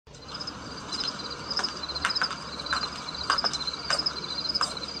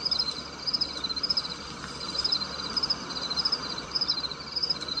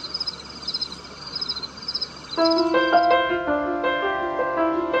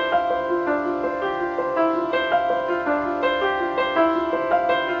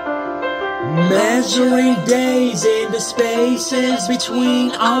measuring days in the spaces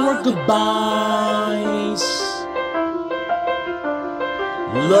between our goodbyes,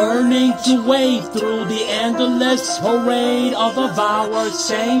 learning to wade through the endless parade of our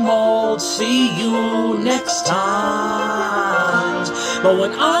same old see you next time. But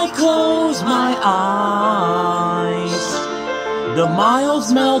when I close my eyes, the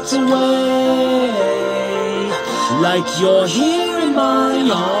miles melt away, like you're here in my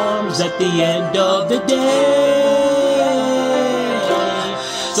arms at the end of the day.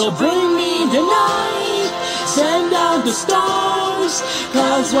 So bring me the night, send down the stars,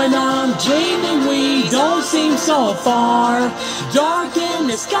 'cause when I'm dreaming we don't seem so far. Darken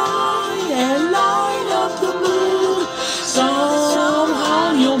the sky and light up the moon, somehow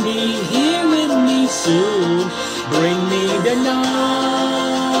you'll be here with me soon. Bring me the night,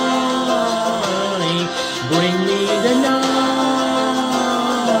 bring me the night,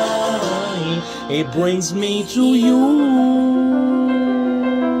 it brings me to you.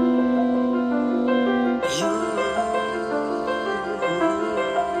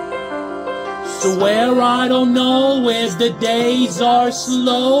 Swear I don't know if the days are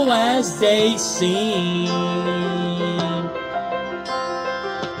slow as they seem,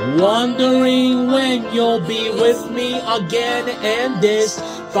 wondering when you'll be with me again, and this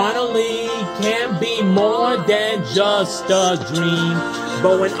finally can be more than just a dream.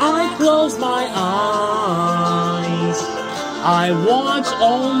 But when I close my eyes, I want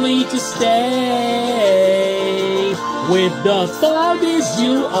only to stay with the thought is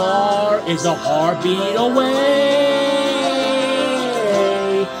you is a heartbeat away.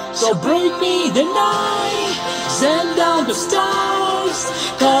 So bring me the night, send down the stars,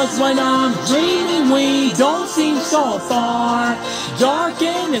 'cause when I'm dreaming we don't seem so far.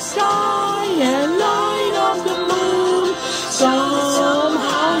 Darken the sky and light up the moon,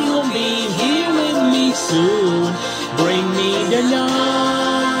 somehow you'll be here with me soon. Bring me the night,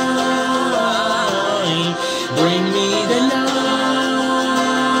 bring me the night,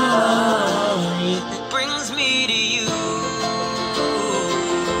 it brings me to you.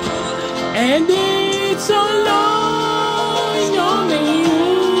 and it's a line on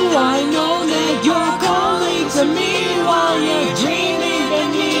you. I know that you're calling to me while you're dreaming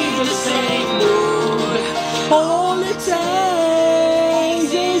beneath the same mood. All it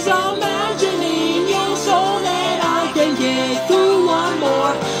takes is imagining you so that I can get through one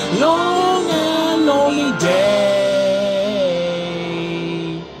more long and lonely day.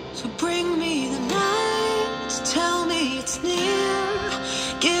 So bring me the night, tell me it's near,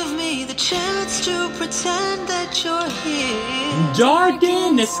 give me the chance to pretend that you're here. Darken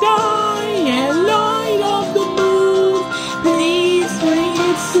the sky and light up the moon, please bring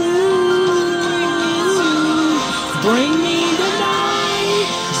it soon. Bring me the night,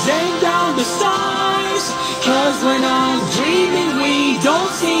 send down the stars, 'cause when I'm dreaming we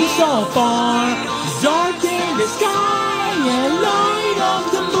don't seem so far. Darken the sky and light up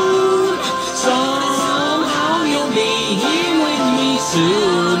the moon, somehow you'll be here with me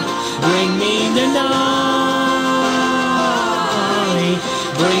soon. Bring me the night,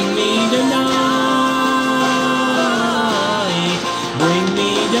 bring me the night, bring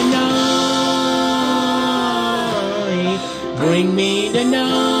me the night, bring me the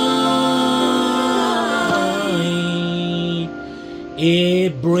night,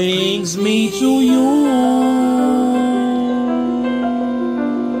 it brings me to you.